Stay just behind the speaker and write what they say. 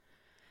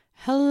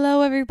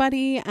Hello,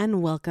 everybody,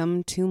 and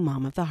welcome to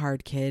Mom of the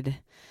Hard Kid.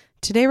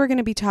 Today, we're going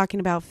to be talking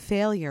about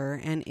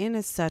failure, and in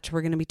as such,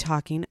 we're going to be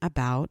talking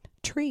about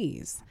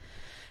trees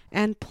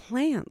and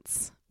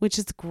plants, which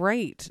is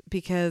great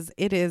because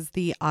it is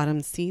the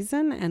autumn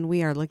season, and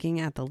we are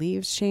looking at the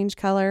leaves change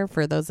color.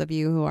 For those of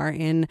you who are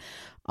in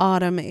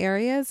autumn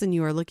areas, and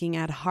you are looking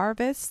at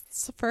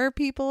harvests for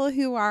people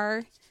who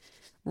are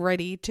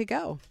ready to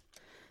go.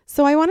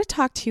 So, I want to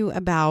talk to you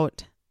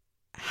about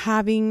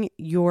having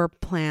your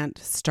plant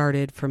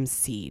started from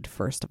seed,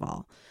 first of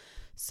all.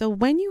 So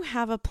when you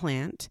have a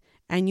plant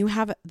and you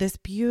have this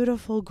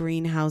beautiful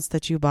greenhouse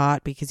that you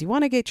bought because you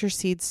want to get your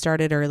seeds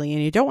started early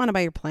and you don't want to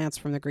buy your plants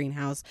from the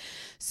greenhouse.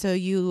 So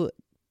you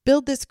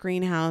build this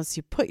greenhouse,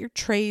 you put your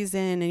trays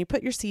in and you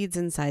put your seeds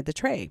inside the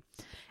tray.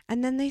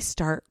 And then they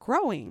start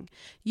growing.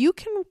 You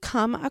can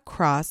come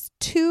across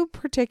two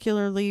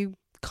particularly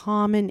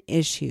common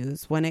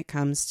issues when it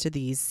comes to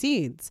these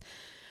seeds.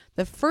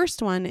 The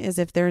first one is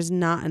if there's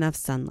not enough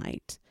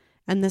sunlight.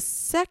 And the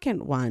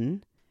second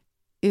one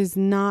is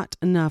not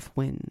enough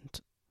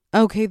wind.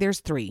 Okay, there's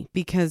three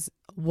because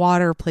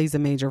water plays a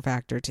major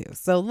factor too.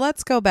 So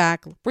let's go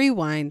back,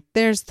 rewind.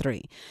 There's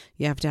three.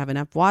 You have to have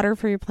enough water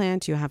for your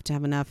plant. You have to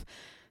have enough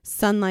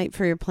sunlight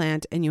for your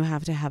plant. And you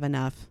have to have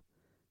enough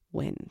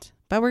wind.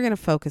 But we're going to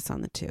focus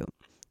on the two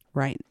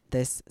right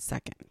this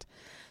second.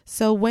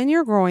 So when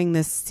you're growing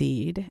this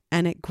seed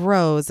and it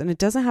grows and it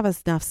doesn't have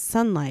enough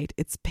sunlight,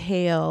 it's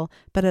pale,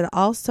 but it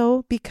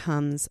also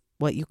becomes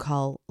what you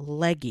call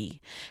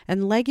leggy.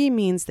 And leggy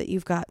means that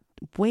you've got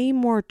way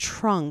more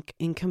trunk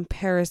in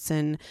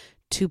comparison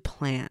to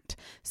plant.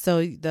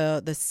 So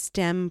the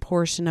stem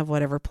portion of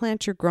whatever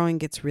plant you're growing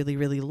gets really,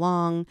 really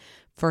long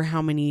for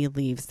how many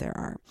leaves there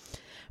are.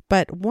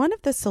 But one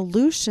of the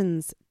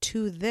solutions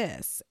to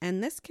this,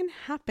 and this can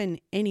happen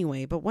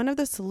anyway, but one of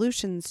the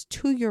solutions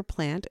to your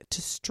plant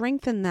to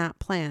strengthen that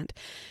plant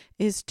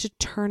is to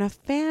turn a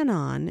fan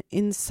on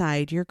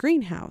inside your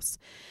greenhouse.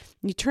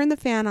 You turn the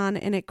fan on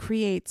and it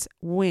creates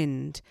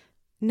wind.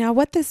 Now,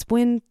 what this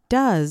wind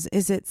does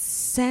is it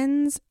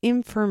sends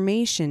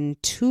information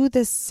to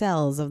the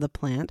cells of the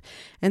plant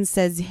and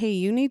says, hey,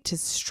 you need to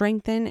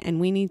strengthen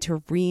and we need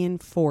to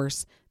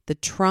reinforce the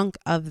trunk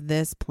of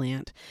this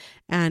plant,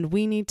 and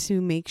we need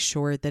to make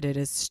sure that it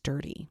is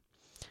sturdy.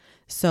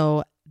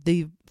 So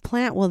the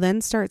plant will then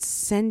start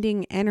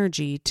sending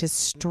energy to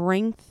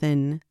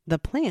strengthen the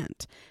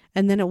plant,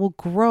 and then it will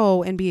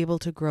grow and be able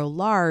to grow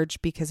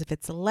large because if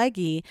it's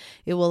leggy,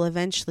 it will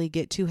eventually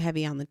get too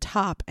heavy on the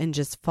top and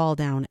just fall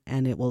down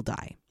and it will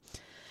die.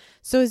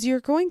 So as you're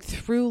going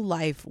through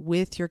life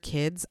with your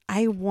kids,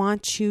 I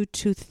want you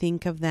to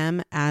think of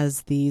them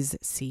as these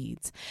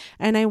seeds.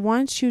 And I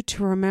want you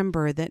to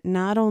remember that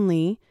not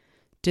only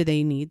do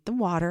they need the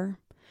water,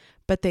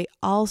 but they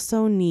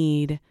also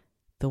need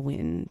the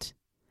wind.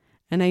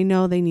 And I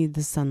know they need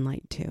the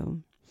sunlight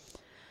too.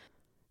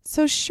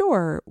 So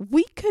sure,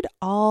 we could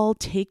all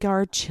take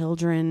our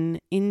children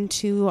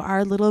into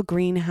our little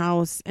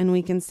greenhouse and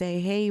we can say,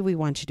 hey, we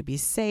want you to be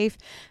safe.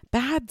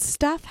 Bad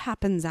stuff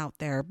happens out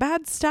there.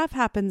 Bad stuff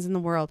happens in the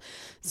world.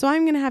 So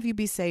I'm going to have you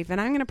be safe and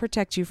I'm going to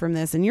protect you from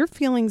this. And your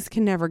feelings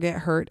can never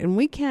get hurt. And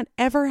we can't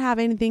ever have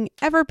anything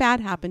ever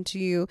bad happen to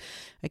you.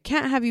 I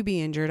can't have you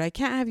be injured. I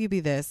can't have you be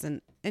this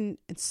and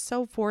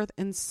so forth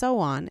and so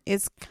on.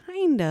 It's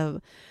kind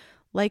of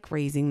like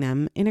raising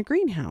them in a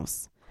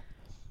greenhouse.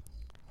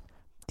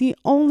 The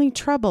only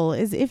trouble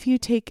is if you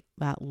take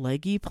that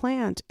leggy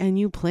plant and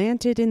you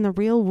plant it in the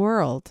real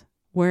world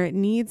where it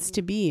needs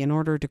to be in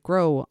order to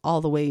grow all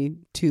the way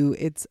to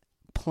its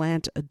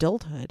plant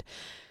adulthood,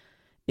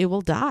 it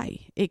will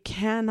die. It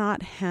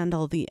cannot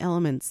handle the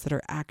elements that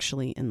are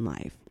actually in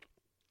life.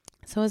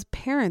 So as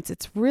parents,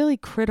 it's really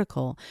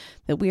critical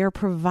that we are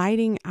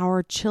providing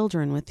our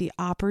children with the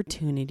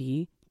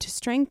opportunity to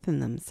strengthen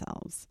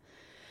themselves.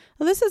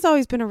 Well, this has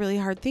always been a really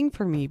hard thing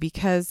for me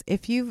because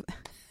if you've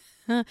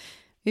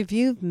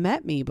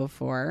met me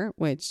before,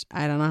 which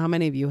I don't know how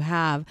many of you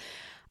have,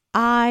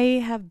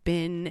 I have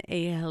been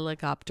a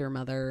helicopter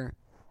mother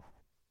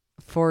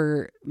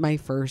for my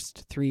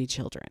first three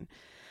children.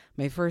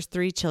 My first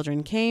three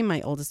children came.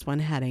 My oldest one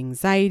had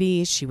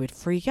anxiety. She would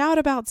freak out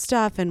about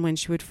stuff. And when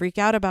she would freak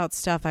out about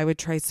stuff, I would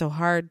try so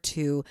hard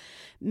to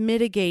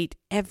mitigate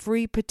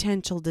every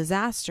potential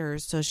disaster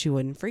so she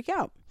wouldn't freak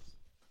out.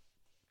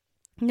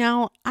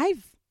 Now,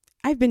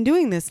 I've been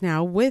doing this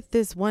now with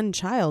this one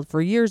child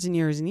for years and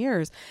years and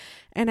years.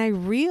 And I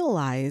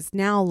realize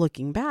now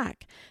looking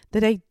back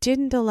that I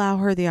didn't allow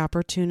her the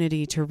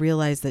opportunity to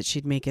realize that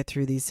she'd make it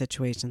through these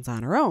situations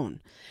on her own.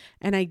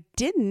 And I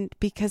didn't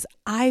because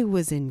I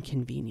was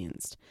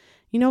inconvenienced.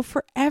 You know,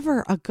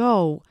 forever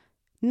ago,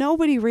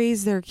 nobody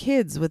raised their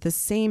kids with the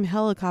same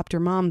helicopter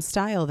mom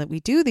style that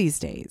we do these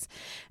days.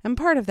 And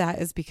part of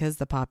that is because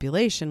the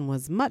population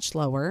was much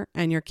lower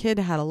and your kid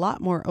had a lot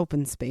more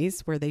open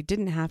space where they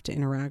didn't have to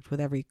interact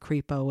with every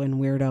creepo and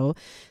weirdo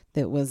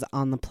that was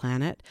on the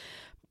planet.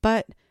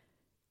 But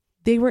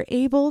they were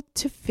able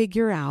to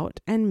figure out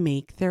and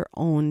make their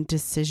own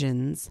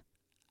decisions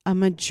a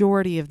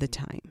majority of the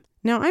time.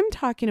 Now, I'm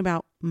talking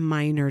about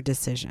minor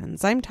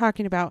decisions. I'm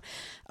talking about,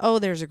 oh,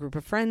 there's a group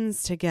of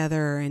friends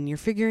together and you're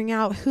figuring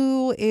out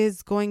who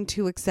is going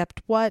to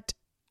accept what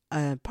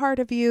part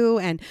of you,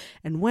 and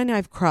when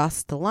I've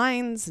crossed the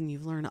lines, and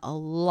you've learned a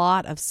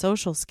lot of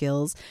social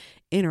skills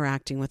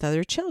interacting with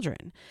other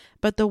children.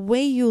 But the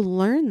way you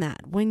learn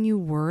that when you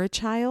were a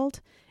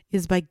child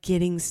is by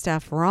getting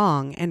stuff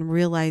wrong and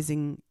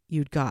realizing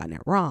you'd gotten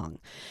it wrong.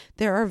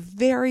 There are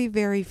very,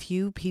 very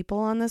few people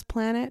on this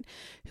planet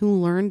who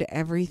learned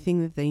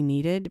everything that they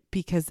needed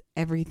because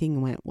everything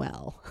went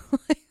well.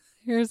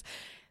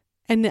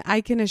 And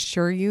I can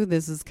assure you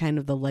this is kind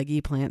of the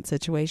leggy plant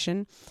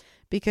situation,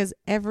 because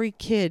every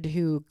kid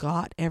who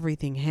got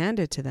everything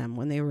handed to them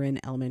when they were in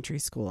elementary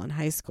school and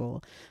high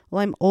school,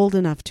 well, I'm old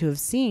enough to have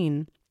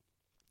seen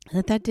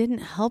that didn't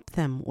help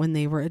them when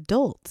they were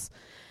adults.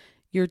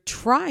 Your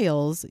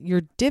trials,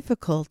 your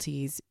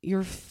difficulties,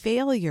 your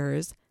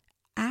failures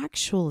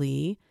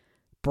actually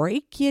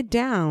break you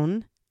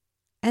down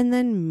and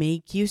then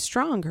make you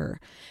stronger.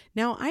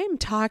 Now, I am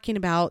talking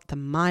about the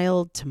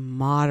mild to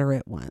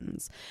moderate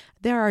ones.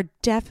 There are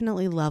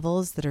definitely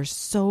levels that are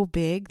so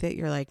big that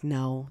you're like,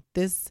 no,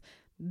 this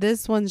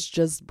one's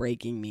just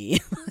breaking me.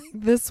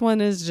 This one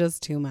is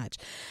just too much.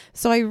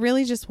 So I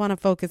really just want to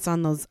focus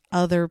on those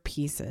other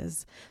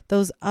pieces,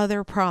 those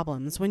other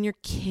problems. When your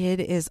kid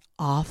is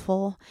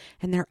awful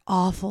and they're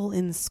awful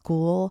in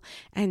school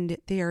and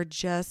they are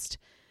just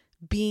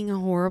being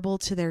horrible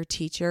to their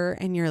teacher,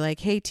 and you're like,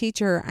 hey,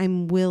 teacher,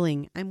 I'm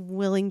willing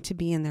to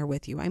be in there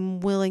with you. I'm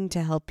willing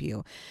to help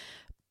you.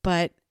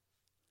 But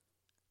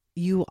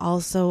you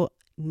also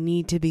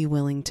need to be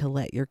willing to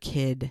let your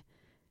kid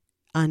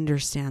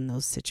understand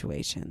those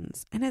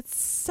situations. And it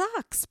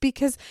sucks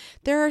because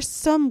there are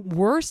some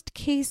worst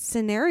case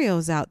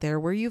scenarios out there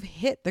where you've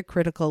hit the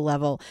critical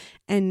level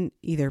and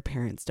either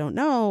parents don't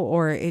know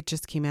or it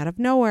just came out of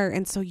nowhere.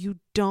 And so you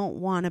don't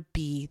want to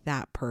be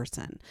that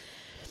person.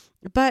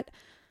 But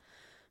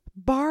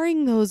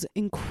barring those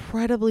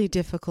incredibly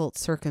difficult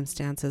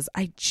circumstances,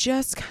 I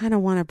just kind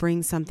of want to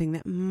bring something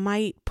that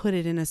might put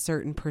it in a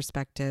certain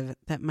perspective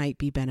that might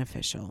be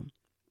beneficial,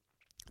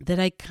 that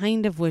I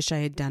kind of wish I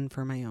had done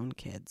for my own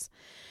kids,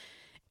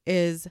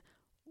 is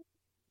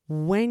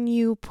when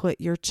you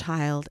put your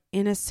child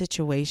in a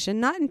situation,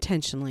 not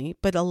intentionally,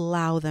 but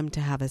allow them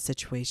to have a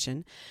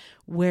situation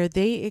where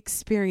they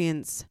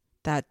experience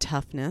that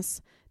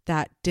toughness,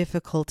 that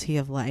difficulty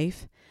of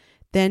life,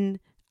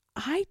 then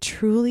I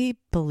truly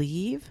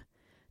believe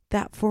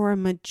that for a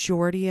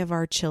majority of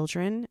our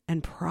children,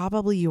 and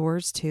probably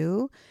yours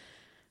too,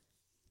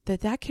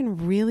 that can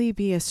really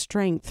be a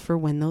strength for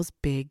when those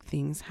big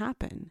things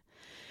happen.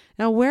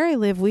 Now, where I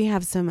live, we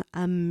have some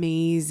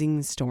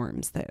amazing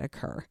storms that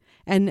occur,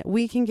 and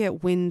we can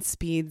get wind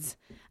speeds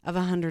of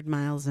 100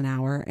 miles an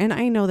hour. And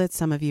I know that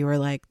some of you are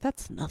like,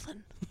 that's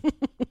nothing.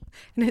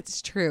 And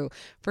it's true.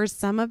 For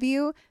some of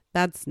you,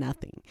 that's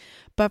nothing.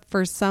 But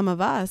for some of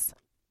us,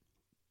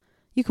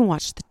 you can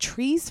watch the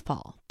trees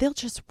fall. They'll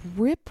just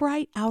rip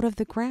right out of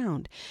the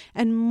ground.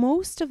 And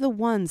most of the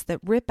ones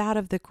that rip out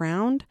of the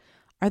ground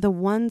are the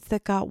ones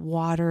that got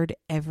watered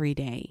every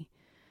day.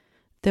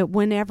 That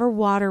whenever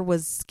water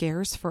was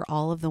scarce for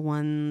all of the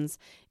ones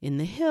in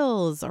the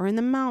hills or in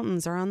the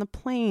mountains or on the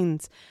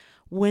plains,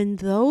 when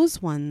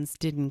those ones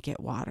didn't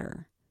get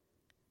water,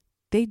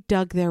 they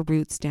dug their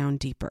roots down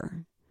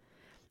deeper.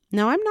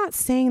 Now, I'm not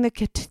saying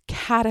the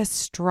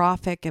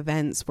catastrophic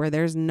events where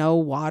there's no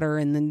water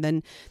and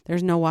then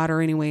there's no water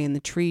anyway and the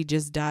tree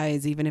just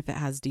dies even if it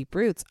has deep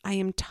roots. I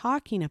am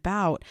talking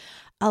about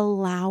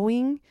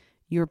allowing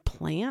your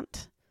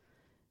plant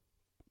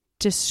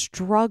to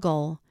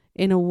struggle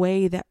in a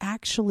way that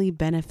actually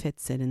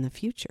benefits it in the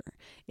future.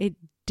 It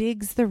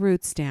digs the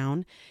roots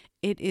down.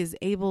 It is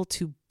able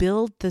to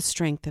build the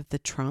strength of the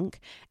trunk.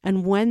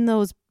 And when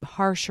those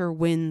harsher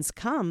winds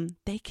come,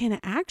 they can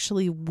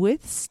actually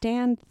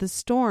withstand the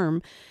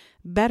storm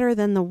better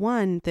than the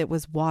one that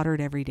was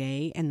watered every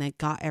day and that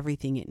got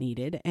everything it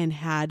needed and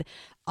had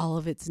all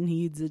of its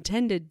needs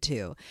attended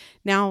to.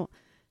 Now,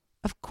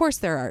 of course,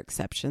 there are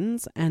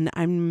exceptions, and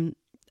I'm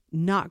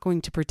not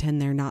going to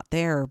pretend they're not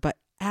there, but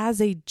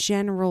as a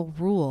general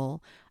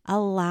rule,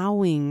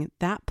 allowing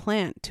that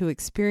plant to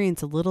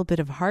experience a little bit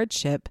of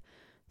hardship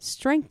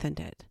strengthened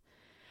it.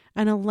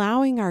 And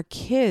allowing our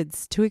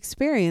kids to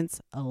experience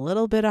a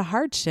little bit of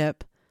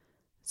hardship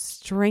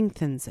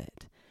strengthens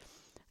it.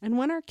 And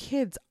when our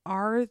kids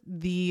are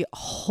the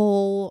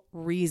whole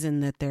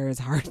reason that there is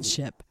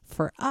hardship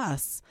for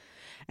us,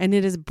 and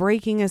it is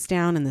breaking us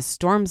down and the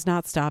storm's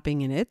not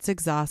stopping and it's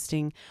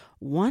exhausting,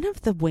 one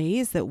of the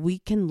ways that we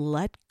can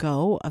let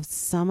go of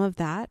some of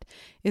that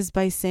is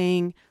by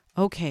saying,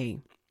 okay,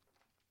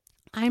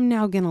 I'm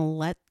now going to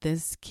let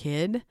this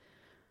kid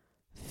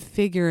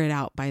figure it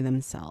out by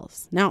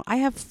themselves. Now, I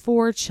have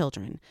 4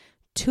 children.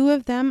 2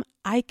 of them,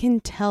 I can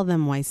tell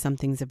them why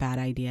something's a bad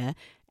idea,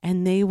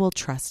 and they will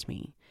trust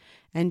me.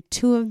 And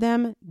 2 of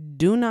them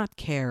do not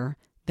care.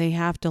 They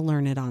have to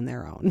learn it on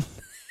their own.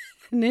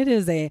 And it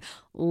is a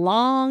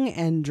long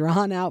and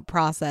drawn out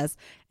process,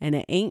 and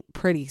it ain't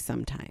pretty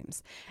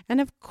sometimes.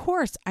 And of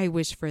course, I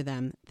wish for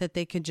them that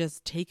they could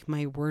just take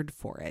my word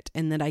for it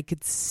and that I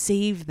could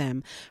save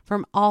them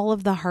from all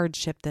of the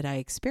hardship that I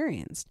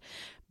experienced.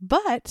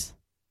 But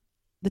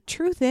the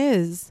truth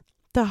is,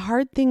 the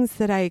hard things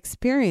that I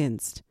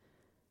experienced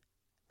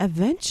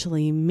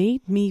eventually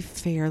made me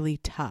fairly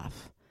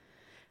tough.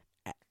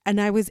 And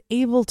I was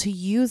able to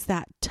use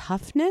that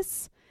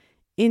toughness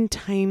in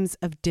times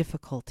of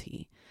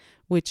difficulty,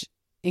 which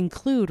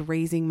include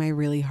raising my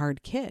really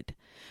hard kid,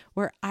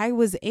 where I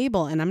was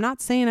able, and I'm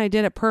not saying I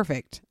did it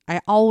perfect. I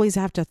always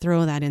have to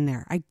throw that in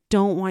there. I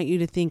don't want you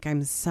to think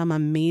I'm some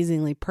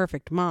amazingly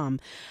perfect mom.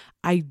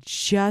 I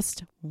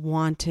just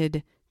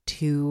wanted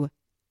to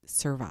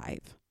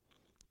survive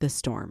the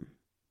storm.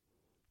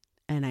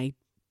 And I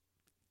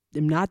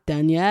am not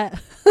done yet,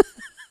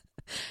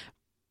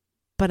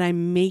 but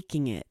I'm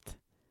making it.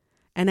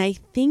 And I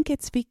think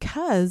it's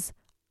because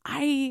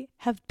I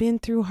have been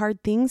through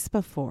hard things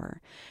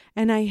before,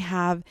 and I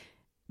have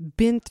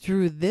been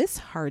through this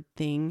hard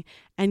thing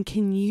and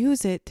can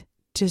use it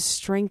to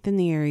strengthen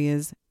the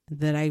areas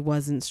that I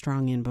wasn't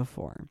strong in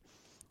before.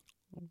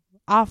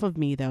 Off of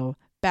me though,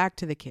 back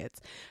to the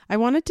kids. I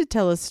wanted to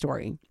tell a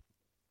story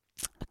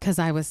because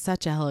I was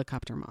such a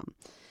helicopter mom.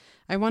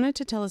 I wanted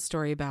to tell a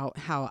story about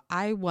how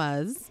I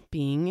was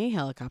being a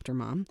helicopter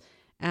mom,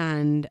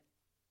 and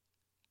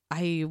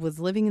I was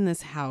living in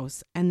this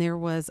house, and there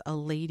was a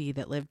lady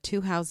that lived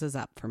 2 houses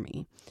up from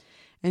me,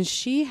 and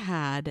she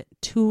had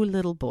 2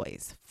 little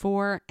boys,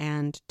 4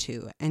 and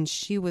 2, and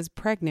she was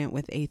pregnant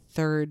with a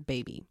 3rd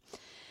baby.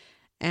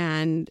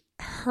 And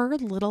her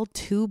little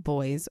 2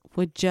 boys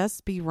would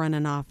just be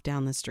running off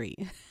down the street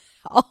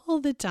all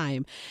the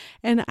time.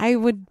 And I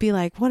would be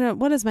like,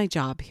 what is my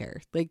job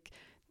here? Like,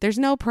 there's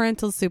no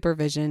parental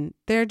supervision.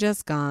 They're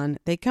just gone.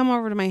 They come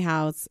over to my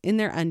house in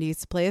their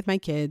undies to play with my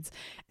kids.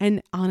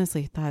 And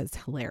honestly, I thought it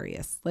was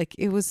hilarious. Like,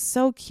 it was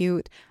so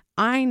cute.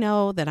 I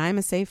know that I'm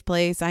a safe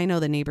place. I know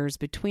the neighbors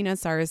between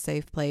us are a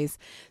safe place.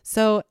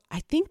 So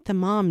I think the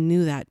mom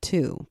knew that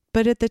too.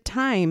 But at the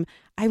time,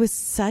 I was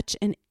such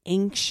an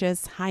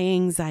anxious, high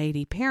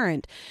anxiety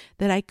parent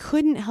that I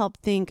couldn't help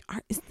think,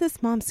 isn't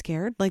this mom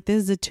scared? Like,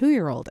 this is a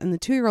 2-year-old, and the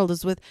 2-year-old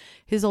is with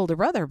his older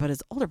brother, but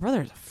his older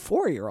brother is a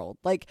 4-year-old.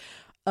 Like,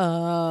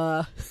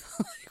 what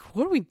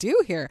do we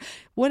do here?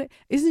 What,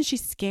 isn't she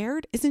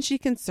scared? Isn't she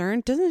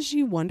concerned? Doesn't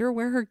she wonder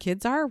where her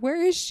kids are?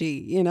 Where is she?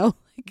 You know,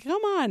 like,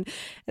 come on.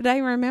 And I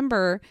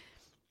remember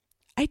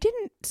I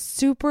didn't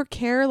super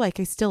care. Like,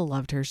 I still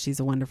loved her. She's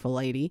a wonderful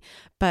lady,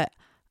 but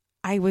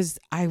I was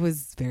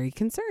very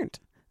concerned.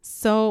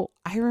 So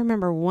I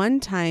remember one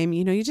time,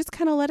 you know, you just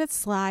kind of let it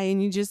slide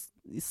and you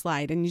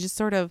just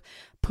sort of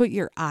put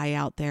your eye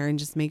out there and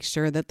just make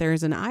sure that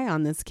there's an eye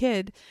on this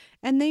kid.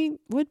 And they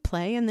would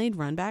play and they'd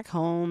run back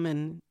home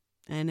and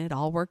it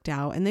all worked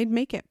out, and they'd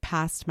make it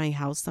past my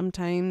house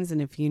sometimes.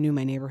 And if you knew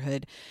my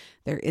neighborhood,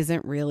 there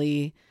isn't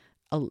really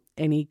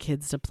any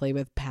kids to play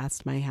with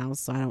past my house.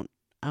 So I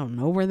don't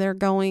know where they're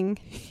going.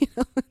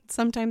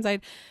 Sometimes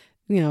I'd,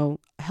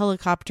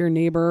 helicopter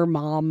neighbor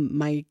mom,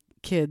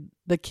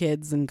 the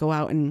kids, and go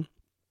out and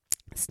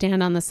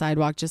stand on the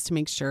sidewalk just to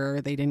make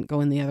sure they didn't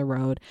go in the other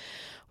road.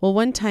 Well,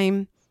 one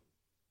time,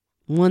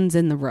 one's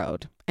in the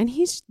road, and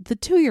he's the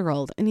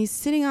 2-year-old, and he's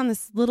sitting on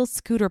this little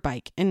scooter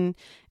bike, and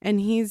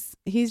he's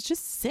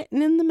just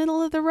sitting in the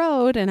middle of the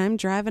road, and I'm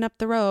driving up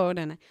the road,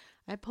 and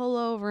I pull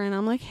over, and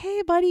I'm like,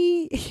 hey,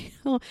 buddy,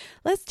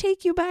 let's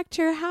take you back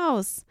to your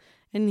house.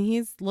 And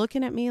he's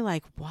looking at me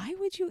like, why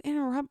would you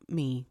interrupt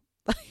me?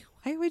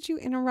 Why would you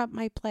interrupt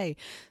my play?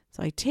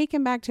 So I take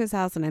him back to his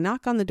house and I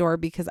knock on the door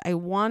because I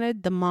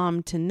wanted the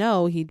mom to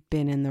know he'd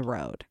been in the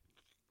road.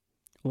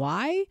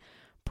 Why?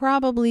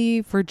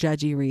 Probably for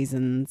judgy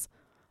reasons,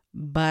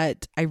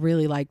 but I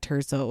really liked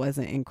her, so it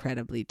wasn't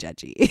incredibly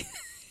judgy,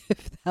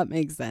 if that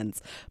makes sense.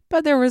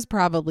 But there was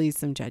probably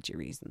some judgy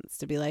reasons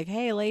to be like,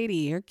 hey, lady,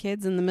 your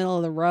kid's in the middle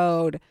of the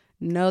road.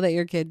 Know that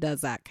your kid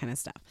does that kind of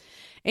stuff.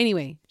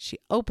 Anyway, she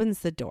opens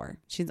the door.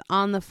 She's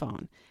on the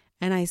phone.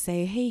 And I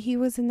say, hey, he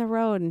was in the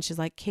road. And she's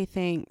like, okay,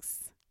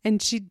 thanks.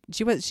 And she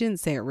didn't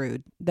say it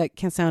rude. That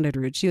sounded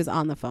rude. She was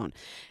on the phone.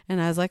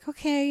 And I was like,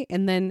 okay.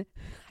 And then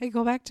I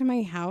go back to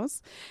my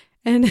house.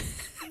 And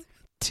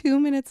 2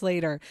 minutes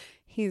later,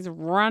 he's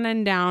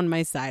running down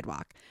my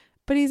sidewalk.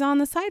 But he's on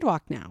the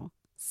sidewalk now.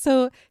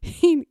 So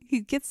he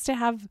gets to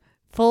have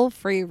full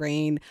free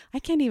reign. I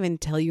can't even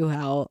tell you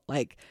how,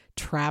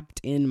 trapped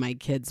in my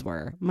kids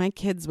were. My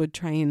kids would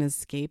try and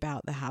escape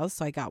out the house.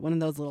 So I got one of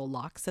those little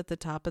locks at the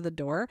top of the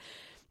door.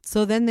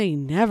 So then they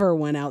never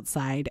went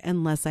outside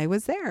unless I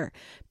was there,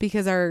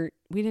 because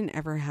we didn't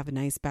ever have a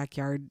nice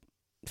backyard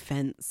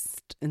fence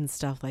and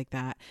stuff like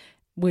that,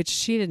 which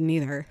she didn't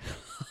either,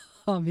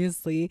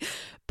 obviously,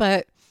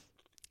 but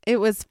it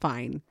was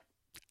fine.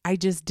 I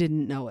just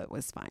didn't know it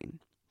was fine.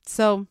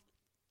 So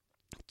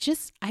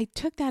I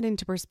took that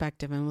into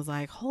perspective and was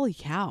like, holy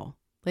cow.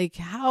 Like,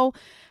 how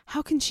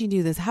can she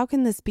do this? How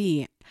can this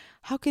be?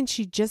 How can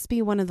she just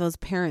be one of those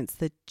parents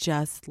that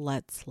just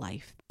lets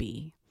life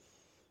be?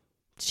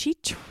 she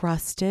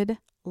trusted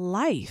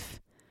life.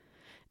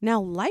 Now,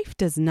 life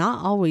does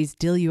not always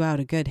deal you out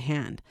a good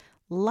hand.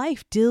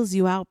 Life deals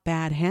you out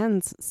bad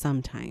hands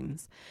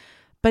sometimes.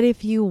 But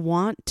if you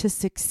want to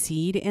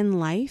succeed in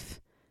life,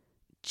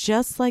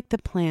 just like the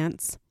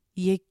plants,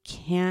 you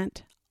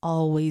can't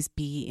always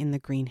be in the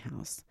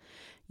greenhouse.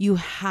 You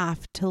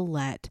have to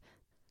let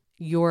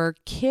your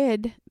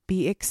kid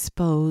be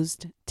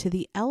exposed to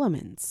the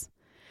elements.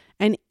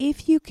 And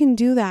if you can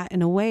do that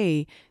in a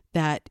way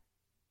that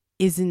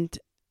isn't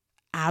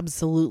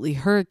absolutely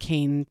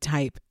hurricane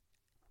type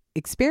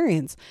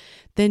experience,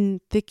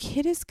 then the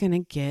kid is going to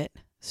get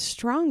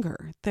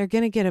stronger. They're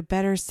going to get a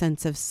better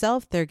sense of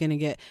self. They're going to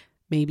get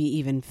maybe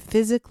even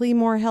physically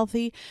more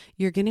healthy.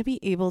 You're going to be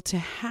able to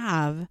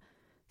have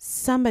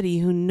somebody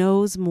who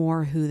knows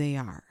more who they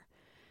are.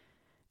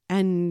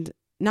 And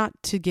not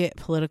to get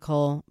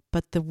political,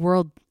 but the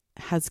world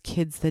has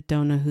kids that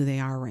don't know who they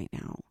are right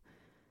now.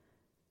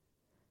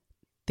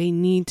 They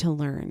need to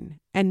learn.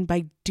 And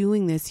by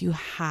doing this, you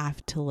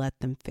have to let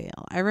them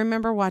fail. I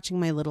remember watching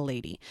My Little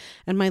Lady,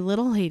 and My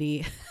Little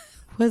Lady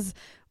was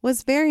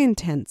very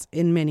intense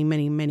in many,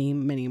 many, many,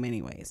 many,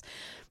 many ways.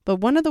 But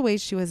one of the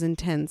ways she was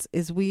intense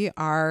is we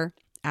are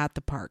at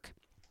the park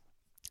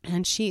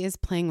and she is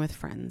playing with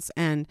friends,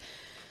 and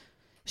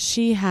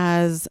she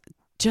has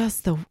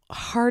just the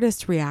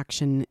hardest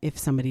reaction if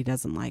somebody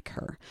doesn't like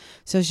her.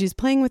 So she's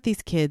playing with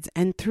these kids,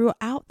 and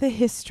throughout the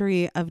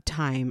history of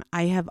time,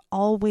 I have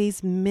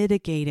always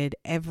mitigated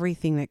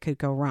everything that could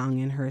go wrong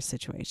in her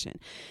situation.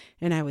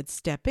 And I would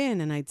step in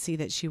and I'd see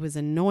that she was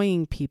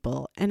annoying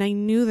people. And I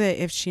knew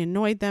that if she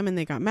annoyed them and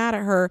they got mad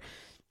at her,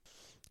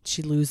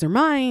 she'd lose her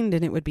mind,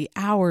 and it would be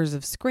hours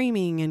of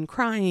screaming and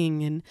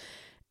crying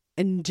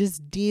and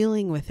just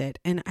dealing with it.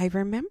 And I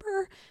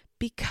remember,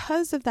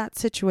 because of that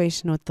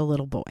situation with the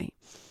little boy,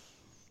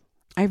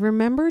 I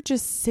remember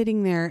just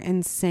sitting there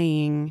and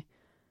saying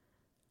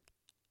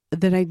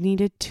that I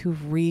needed to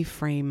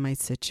reframe my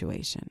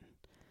situation.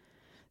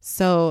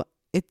 So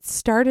it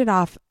started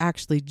off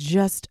actually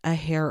just a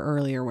hair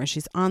earlier, where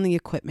she's on the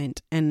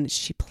equipment and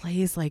she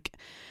plays like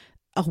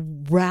a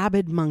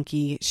rabid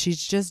monkey.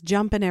 She's just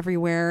jumping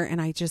everywhere. And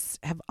I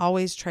just have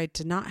always tried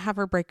to not have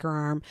her break her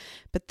arm.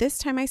 But this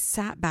time I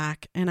sat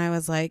back and I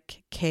was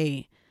like,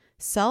 okay,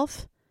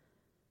 self,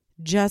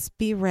 just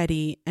be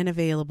ready and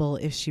available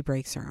if she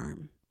breaks her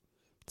arm.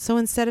 So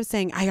instead of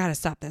saying, I got to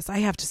stop this, I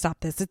have to stop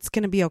this, it's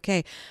going to be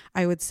okay,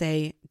 I would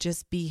say,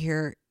 just be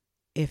here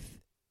if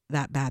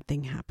that bad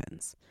thing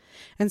happens.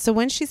 And so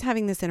when she's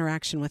having this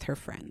interaction with her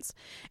friends,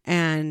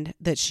 and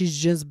that she's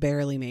just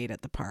barely made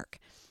at the park,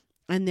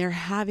 and they're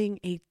having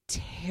a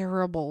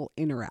terrible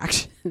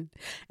interaction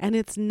and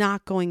it's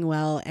not going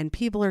well, and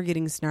people are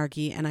getting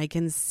snarky, and I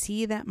can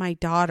see that my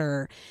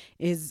daughter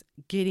is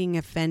getting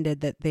offended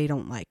that they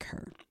don't like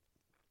her.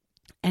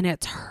 And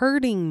it's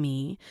hurting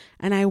me,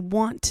 and I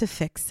want to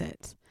fix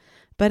it.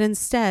 But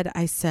instead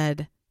I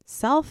said,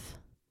 self,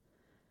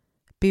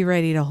 be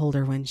ready to hold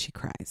her when she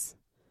cries.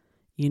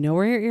 You know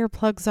where your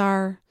earplugs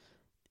are,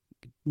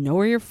 know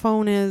where your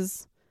phone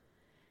is.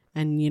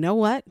 And you know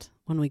what?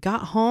 When we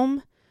got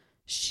home,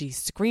 she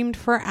screamed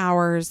for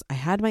hours. I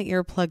had my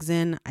earplugs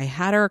in. I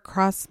had her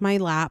across my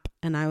lap,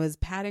 and I was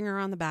patting her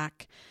on the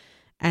back,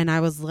 and I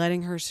was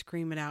letting her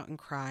scream it out and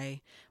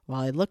cry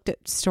while I looked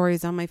at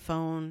stories on my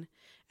phone,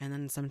 and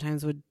then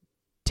sometimes would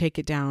take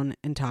it down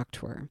and talk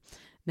to her.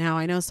 Now,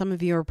 I know some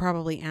of you are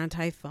probably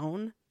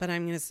anti-phone, but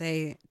I'm going to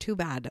say, too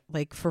bad.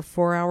 Like, for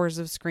 4 hours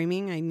of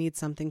screaming, I need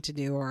something to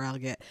do or I'll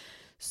get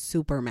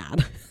super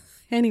mad.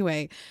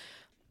 Anyway,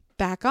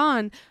 back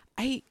on,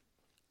 I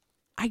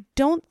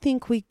don't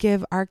think we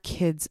give our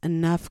kids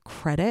enough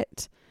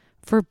credit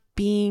for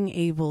being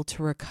able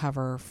to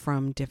recover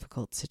from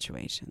difficult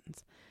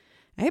situations.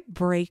 It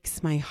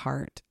breaks my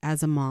heart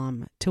as a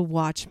mom to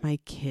watch my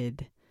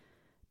kid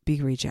be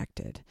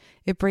rejected.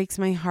 It breaks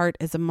my heart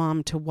as a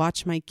mom to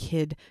watch my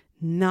kid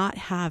not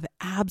have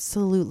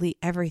absolutely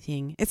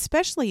everything,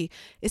 especially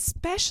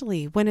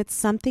when it's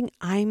something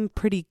I'm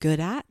pretty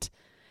good at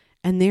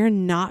and they're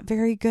not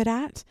very good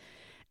at.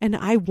 And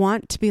I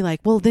want to be like,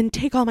 well, then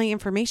take all my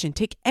information,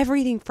 take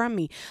everything from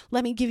me.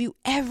 Let me give you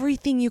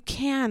everything you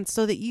can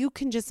so that you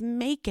can just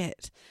make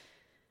it.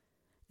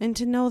 And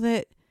to know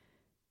that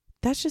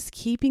that's just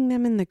keeping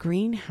them in the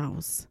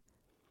greenhouse.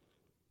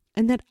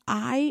 And that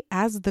I,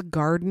 as the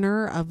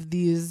gardener of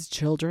these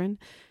children,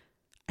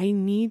 I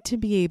need to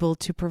be able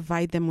to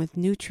provide them with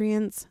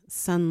nutrients,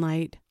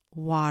 sunlight,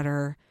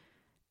 water,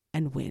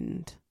 and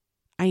wind.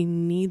 I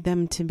need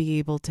them to be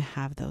able to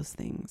have those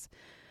things.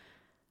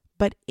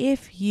 But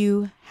if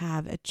you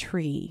have a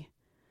tree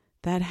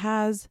that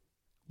has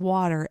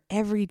water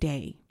every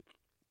day,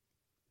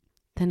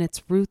 then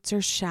its roots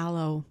are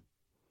shallow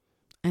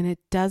and it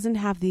doesn't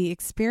have the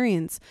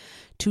experience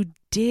to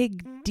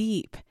dig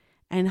deep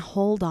and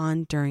hold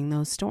on during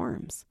those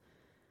storms.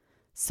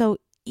 So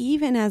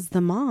even as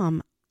the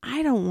mom,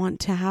 I don't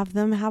want to have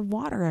them have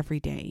water every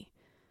day.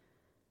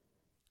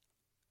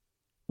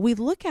 We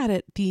look at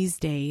it these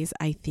days,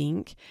 I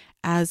think,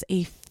 as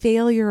a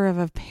failure of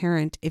a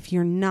parent if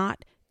you're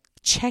not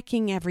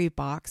checking every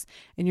box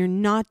and you're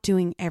not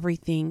doing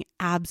everything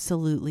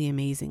absolutely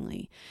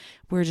amazingly.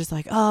 We're just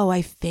like, oh,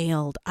 I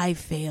failed.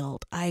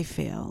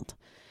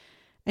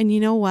 And you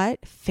know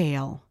what?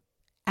 Fail.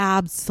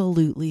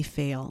 Absolutely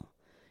fail.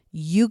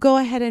 You go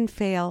ahead and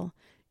fail.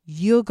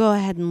 You go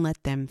ahead and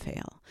let them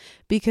fail.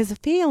 Because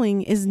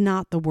failing is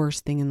not the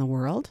worst thing in the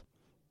world.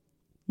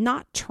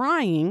 Not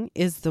trying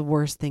is the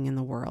worst thing in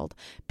the world,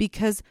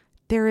 because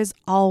there is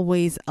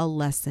always a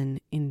lesson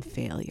in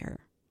failure.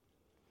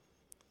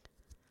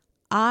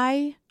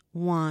 I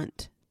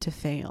want to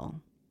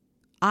fail.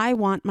 I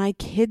want my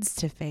kids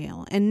to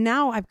fail. And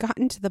now I've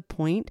gotten to the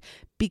point,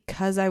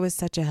 because I was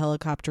such a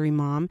helicoptery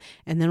mom.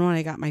 And then when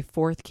I got my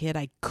fourth kid,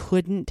 I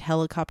couldn't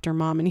helicopter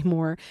mom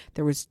anymore.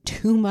 There was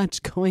too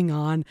much going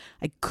on.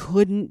 I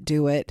couldn't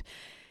do it.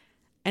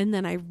 And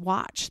then I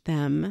watched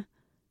them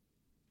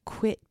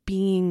quit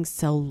being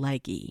so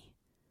leggy.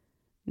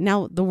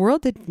 Now, the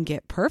world didn't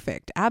get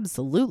perfect.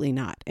 Absolutely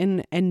not.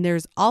 And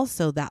there's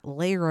also that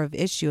layer of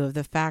issue of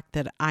the fact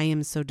that I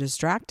am so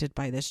distracted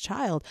by this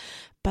child.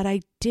 But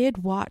I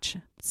did watch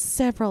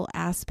several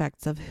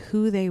aspects of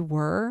who they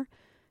were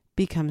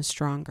become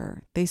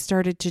stronger. They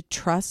started to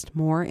trust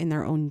more in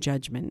their own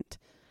judgment.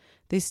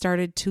 They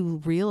started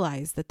to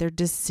realize that their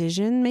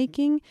decision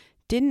making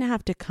didn't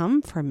have to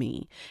come from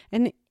me.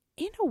 And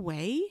in a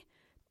way,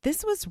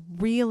 this was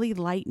really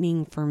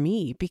lightening for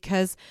me,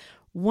 because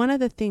one of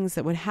the things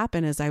that would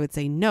happen is I would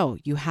say, no,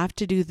 you have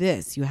to do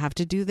this. You have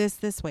to do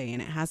this way,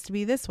 and it has to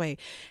be this way.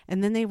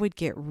 And then they would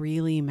get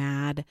really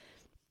mad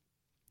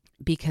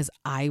because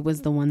I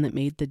was the one that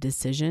made the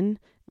decision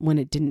when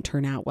it didn't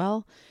turn out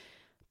well.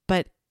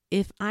 But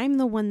if I'm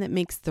the one that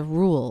makes the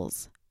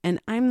rules and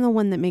I'm the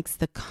one that makes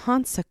the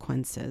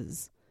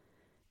consequences,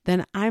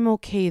 then I'm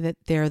okay that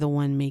they're the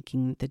one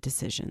making the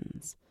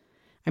decisions.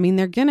 I mean,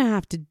 they're going to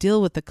have to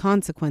deal with the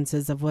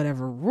consequences of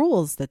whatever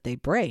rules that they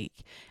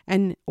break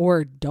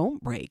or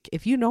don't break.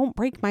 If you don't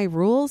break my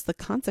rules, the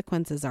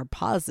consequences are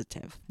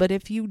positive. But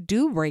if you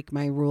do break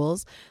my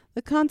rules,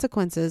 the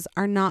consequences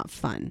are not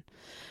fun.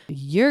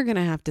 You're going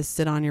to have to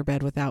sit on your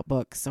bed without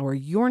books, or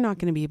you're not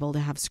going to be able to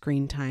have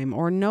screen time,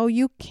 or no,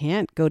 you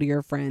can't go to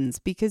your friends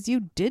because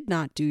you did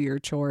not do your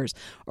chores,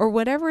 or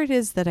whatever it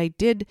is that I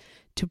did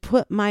to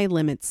put my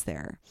limits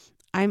there.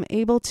 I'm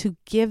able to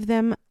give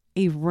them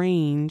a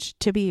range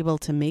to be able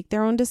to make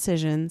their own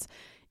decisions,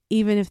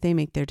 even if they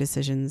make their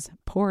decisions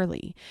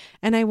poorly.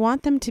 And I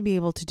want them to be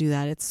able to do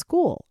that at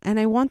school. And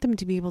I want them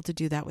to be able to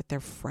do that with their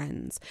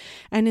friends.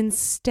 And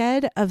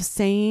instead of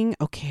saying,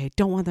 okay, I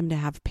don't want them to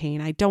have pain,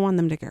 I don't want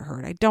them to get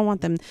hurt, I don't want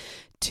them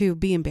to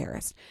be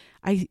embarrassed,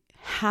 I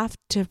have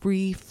to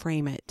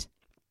reframe it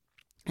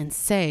and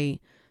say,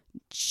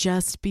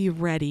 just be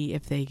ready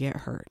if they get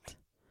hurt.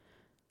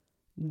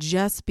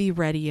 Just be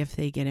ready if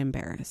they get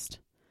embarrassed.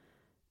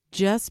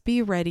 Just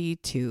be ready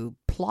to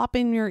plop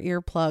in your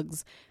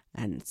earplugs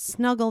and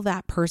snuggle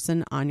that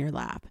person on your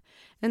lap.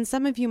 And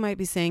some of you might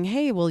be saying,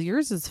 hey, well,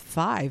 yours is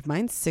 5,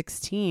 mine's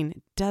 16.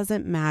 It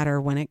doesn't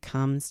matter when it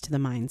comes to the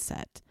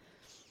mindset.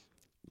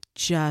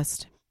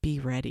 Just be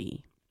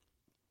ready.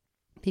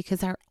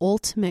 Because our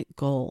ultimate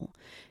goal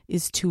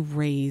is to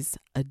raise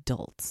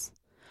adults.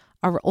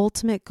 Our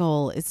ultimate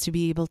goal is to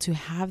be able to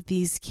have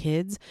these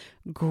kids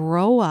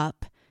grow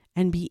up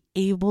and be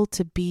able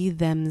to be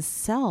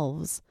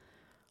themselves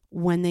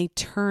when they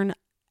turn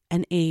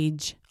an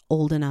age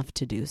old enough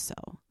to do so.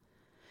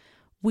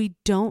 We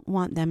don't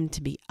want them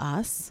to be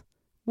us.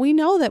 We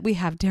know that we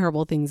have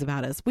terrible things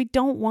about us. We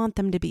don't want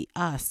them to be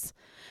us.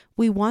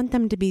 We want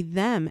them to be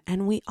them.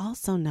 And we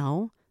also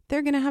know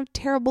they're going to have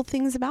terrible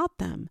things about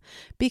them,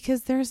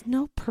 because there's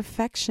no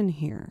perfection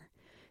here.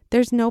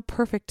 There's no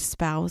perfect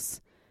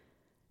spouse.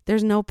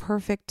 There's no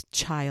perfect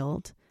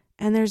child.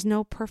 And there's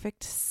no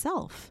perfect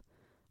self.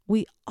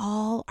 We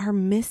all are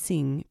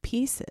missing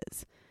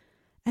pieces.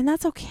 And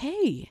that's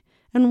okay.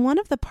 And one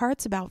of the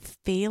parts about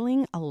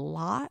failing a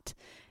lot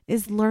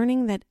is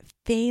learning that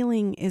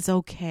failing is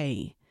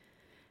okay.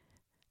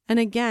 And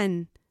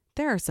again,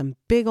 there are some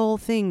big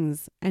old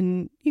things,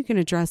 and you can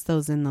address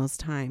those in those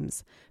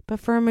times.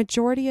 But for a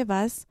majority of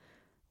us,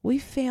 we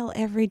fail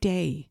every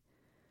day.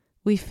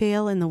 We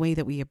fail in the way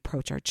that we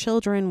approach our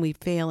children. We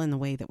fail in the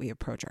way that we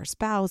approach our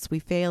spouse. We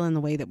fail in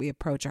the way that we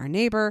approach our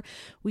neighbor.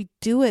 We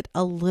do it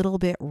a little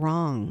bit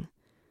wrong.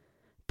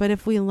 But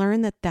if we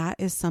learn that that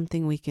is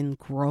something we can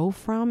grow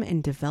from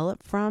and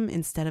develop from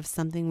instead of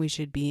something we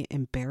should be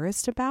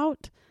embarrassed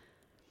about,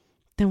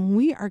 then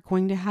we are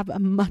going to have a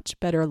much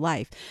better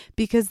life.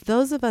 Because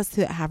those of us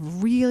that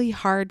have really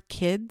hard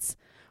kids,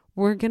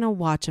 we're going to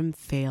watch them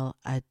fail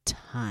a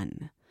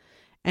ton.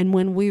 And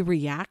when we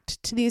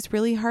react to these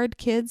really hard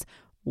kids,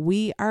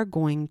 we are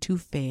going to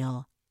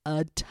fail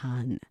a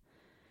ton.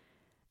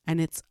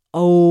 And it's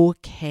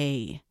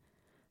okay,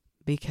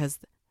 because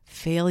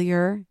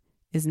failure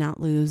is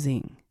not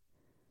losing.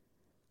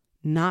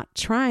 Not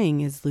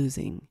trying is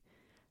losing.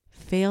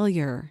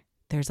 Failure,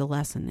 there's a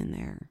lesson in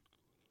there.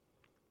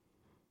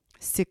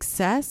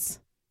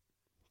 Success,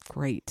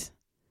 great.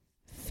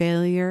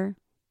 Failure,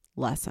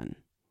 lesson.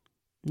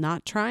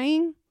 Not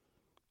trying,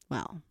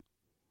 well,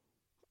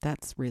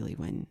 that's really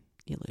when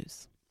you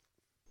lose.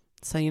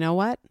 So you know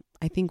what?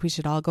 I think we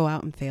should all go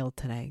out and fail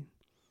today.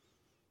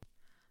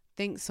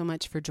 Thanks so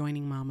much for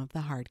joining Mom of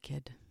the Hard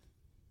Kid.